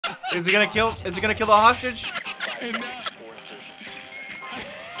Is he gonna kill? Is he gonna kill the hostage?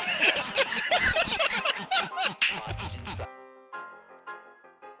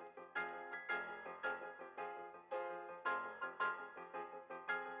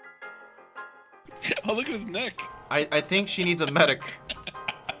 Oh, look at his neck. I think she needs a medic.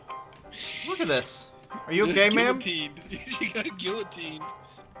 Look at this. Are you okay, ma'am? Guillotined. She got guillotined.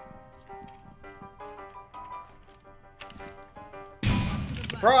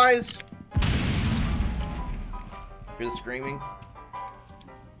 Surprise! Hear the screaming?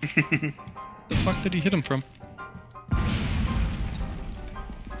 The fuck did he hit him from?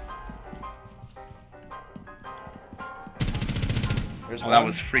 There's That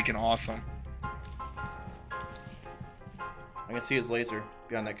was freaking awesome. I can see his laser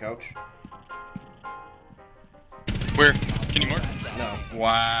behind that couch. Where? Can you mark? No.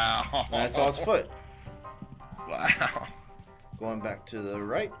 Wow. I saw his foot. Wow. Going back to the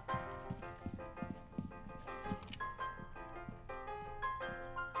right.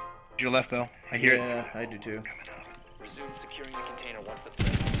 Your left, Bill. I hear it. Yeah, I do too. Resume securing the container once the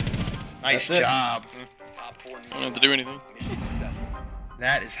threat. Nice That's it. job. Op 4 I don't have to do anything. mission successful.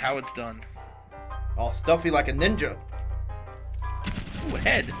 That is how it's done. All stealthy like a ninja. Ooh,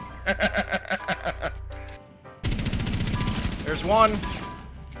 head. There's one.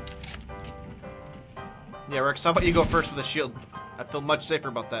 Yeah, Rex, how about you go first with the shield? I feel much safer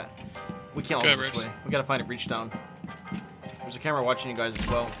about that. We can't all Okay, go this Rex. way. We gotta find a breach down. There's a camera watching you guys as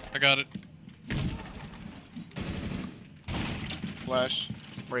well. I got it. Flash.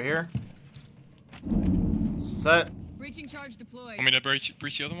 Right here. Set. Breaching charge deployed. Want me to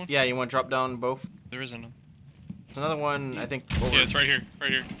breach the other one? Yeah, you want to drop down both? There isn't. There's another one, I think, over. Yeah, it's right here.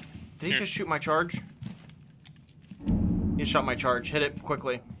 Right here. Did he here. just shoot my charge? He shot my charge. Hit it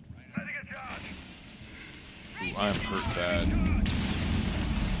quickly. Ooh, I'm hurt bad.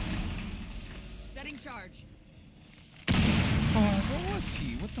 Setting charge. Oh, where was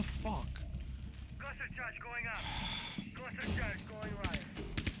he? What the fuck? Cluster charge going up. Cluster charge going right.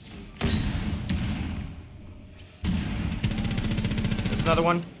 There's another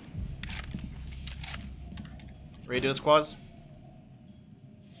one. Ready to do the squads?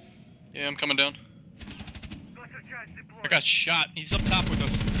 Yeah, I'm coming down. Cluster charge deployed. I got shot. He's up top with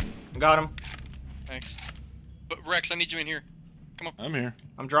us. Got him. Thanks. But Rex, I need you in here. Come on. I'm here.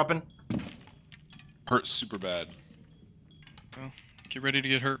 I'm dropping. Hurt super bad. Well, get ready to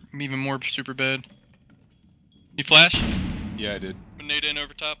get hurt even more super bad. You flash? Yeah, I did. Nade in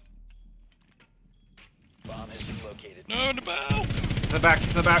over top. Bomb has been located. No, in the bow. He's in the back.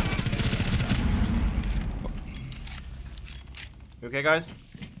 He's in the back. You okay, guys?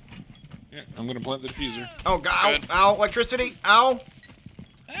 Yeah, I'm gonna plant the diffuser. Oh, God. Good. Ow. Electricity. Ow.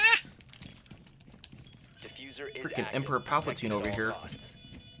 Ah! Diffuser is Freaking active. Emperor Palpatine Protected over at all here. costs.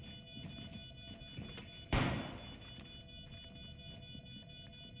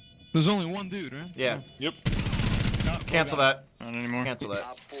 There's only one dude, right? Yeah. Yep. Cancel that. Not anymore. Cancel that.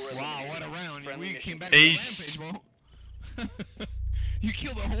 Op 4 Wow, eliminated. what a round. Friendly We mission came back Ace. to the rampage, Mo. You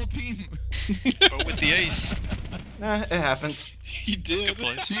killed the whole team. But with the ace. It happens. He Good did.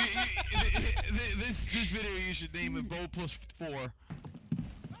 place. This video you should name it Bow plus 4.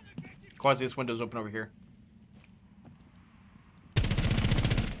 Quasi, this window's open over here.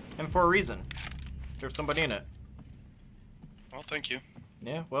 And for a reason. There's somebody in it. Well, thank you.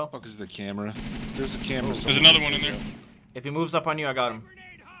 Yeah, well, Fuck is the camera? There's a camera. There's another one in there. if he moves up on you, I got him.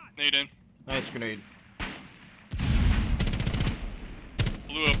 Nade in. Nice grenade.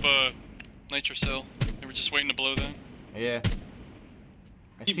 Blew up nitro cell. They were just waiting to blow that. Yeah.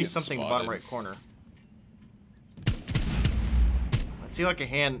 I Keep see getting something in the bottom spotted. right corner. I see like a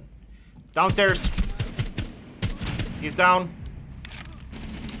hand. Downstairs. He's down.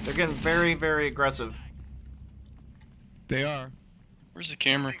 They're getting very, very aggressive. They are. Where's the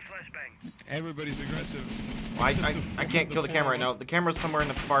camera? Flashbang. Everybody's aggressive. Well, Except I can't kill the camera right now. The camera's somewhere in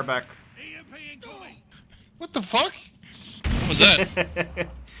the far back. What the fuck? What was that?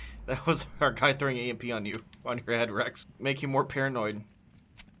 That was our guy throwing EMP on you, on your head, Rex. Make you more paranoid.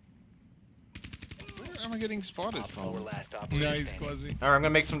 Where am I getting spotted Op 4 from? last operator Nice, standing. Quasi. Alright, I'm gonna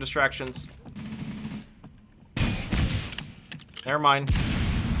make some distractions. Never mind.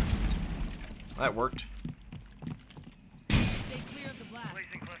 That worked. Stay clear of the blast.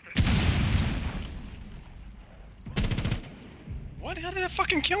 Placing cluster. What? How did that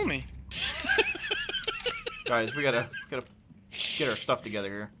fucking kill me? Guys, we gotta get our stuff together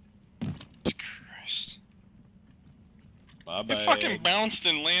here. Jesus Christ. My It bad. fucking bounced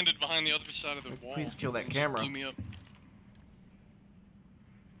and landed behind the other side of the wall. Please kill that Just camera. Blew me up.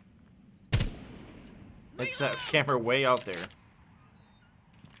 It's that camera way out there.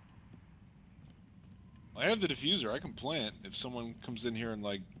 I have the diffuser. I can plant if someone comes in here and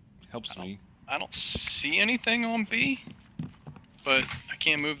like helps me. I don't see anything on B, but I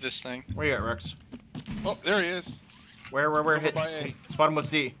can't move this thing. Where you at, Rex? Oh, there he is. Where? Over Hit. by A. Spot him with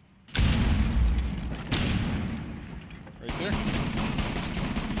Z. Right there.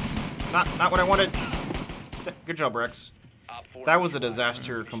 Not what I wanted. Good job, Rex. Op 4 That was a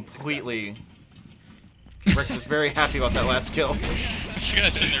disaster completely. Rex is very happy about that last kill. This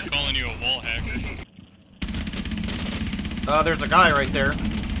guy's sitting there calling you a wall hacker. There's a guy right there.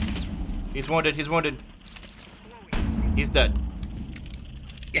 He's wounded. He's wounded. He's dead.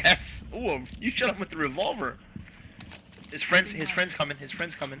 Yes. Ooh, you shot him with the revolver. His friend's coming. His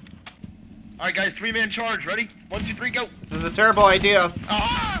friend's coming. All right, guys, 3-man charge. Ready? 1, 2, 3, go. This is a terrible idea.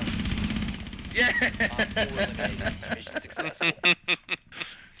 Ah! Yeah. Op 4 eliminated. Mission successful.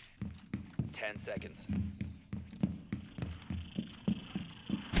 10 seconds.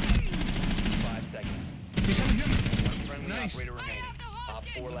 5 seconds. One friendly Nice. operator remaining. Op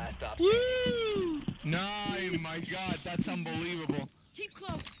 4 last stop. Woo! No, my God, that's unbelievable. Keep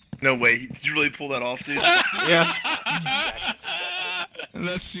close. No way. Did you really pull that off, dude? Yes.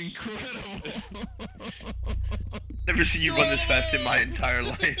 That's incredible. Never seen you run this fast in my entire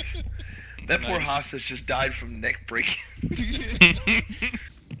life. That poor Nice. hostage just died from neck break.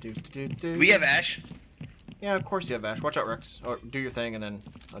 Do Do we have Ash? Yeah, of course you have Ash. Watch out, Rex. Or do your thing, and then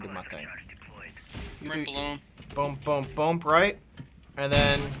I'll do my thing. You Right do- below him. Boom, boom, boom, right? And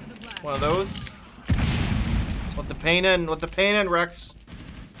then one of those. Let the pain in. Let the pain in, Rex.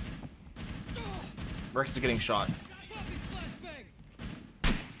 Rex is getting shot.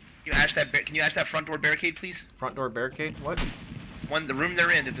 You Ash that. Can you Ash that front door barricade, please? Front door barricade. What? The room they're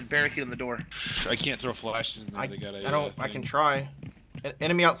in. There's a barricade on the door. I can't throw flashes in there. I They got a, don't. I thing. can try.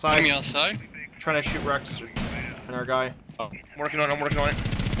 Enemy outside. Enemy outside. Trying to shoot Rex and our guy. I'm working on it.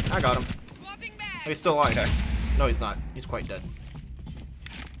 I got him. Swapping Oh, back. he's still alive. Okay. No, he's not. He's quite dead.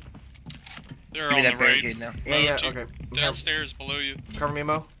 They're Give me on that the right. barricade now. Yeah, yeah. Two- Okay. Downstairs below you, Cover me,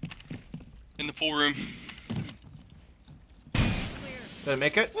 Mo. in the pool room. Did I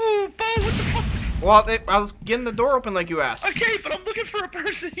make it? Ooh, Bo, what the fuck? Well, I was getting the door open like you asked. Okay, but I'm looking for a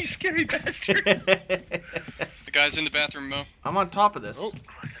person, you scary bastard. The guy's in the bathroom, Mo. I'm on top of this. Oh.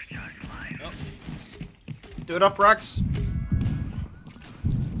 Do it up, Rex.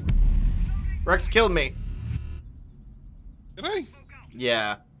 Rex killed me. Did I?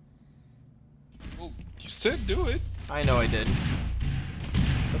 Yeah, Well, you said do it. I know I did.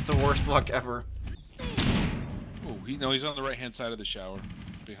 That's the worst luck ever. Oh, he's on the right-hand side of the shower,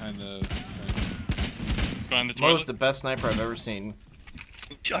 behind the thing. Behind the Mo's toilet. the best sniper I've ever seen.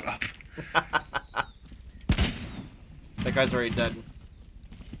 Shut up. That guy's already dead.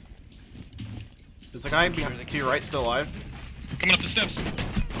 Is the guy behind, to your right still alive? Coming up the steps.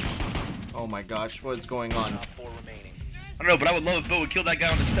 Oh my gosh, what is going on? Op 4 remaining. I don't know, but I would love if Bo would kill that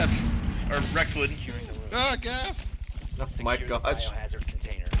guy on the steps. Or Rex would. Securing the room. Ah, gas! Oh my Secure the gosh. biohazard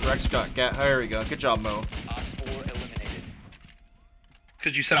container. Rex got there we go. Good job, Mo. Op 4 eliminated.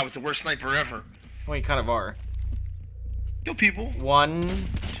 Because you said I was the worst sniper ever. Well, you kind of are. Kill people. 1,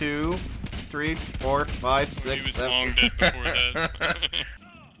 2, 3, 4, 5, He 6, was 7. long dead before that.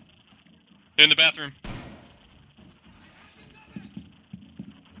 In the bathroom.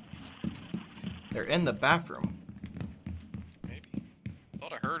 They're in the bathroom. Maybe.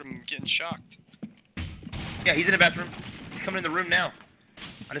 Thought I heard him getting shocked. Yeah, he's in the bathroom. He's coming in the room now.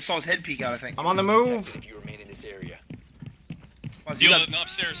 I just saw his head peek out, I think. I'm on the move. If you remain in this area. Oh, so you got- Deal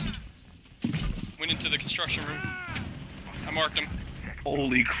upstairs. Went into the construction room. I marked him.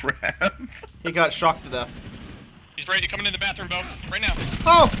 Holy crap. He got shocked to death. He's ready to come into the bathroom, Bo. Right now.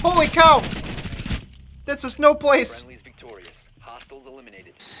 Oh, holy cow! This is no place. Friendly's victorious. Hostiles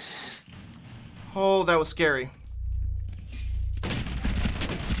eliminated. Oh, that was scary.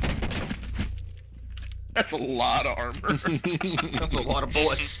 That's a lot of armor. That's a lot of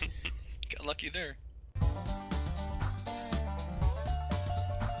bullets. Got lucky there.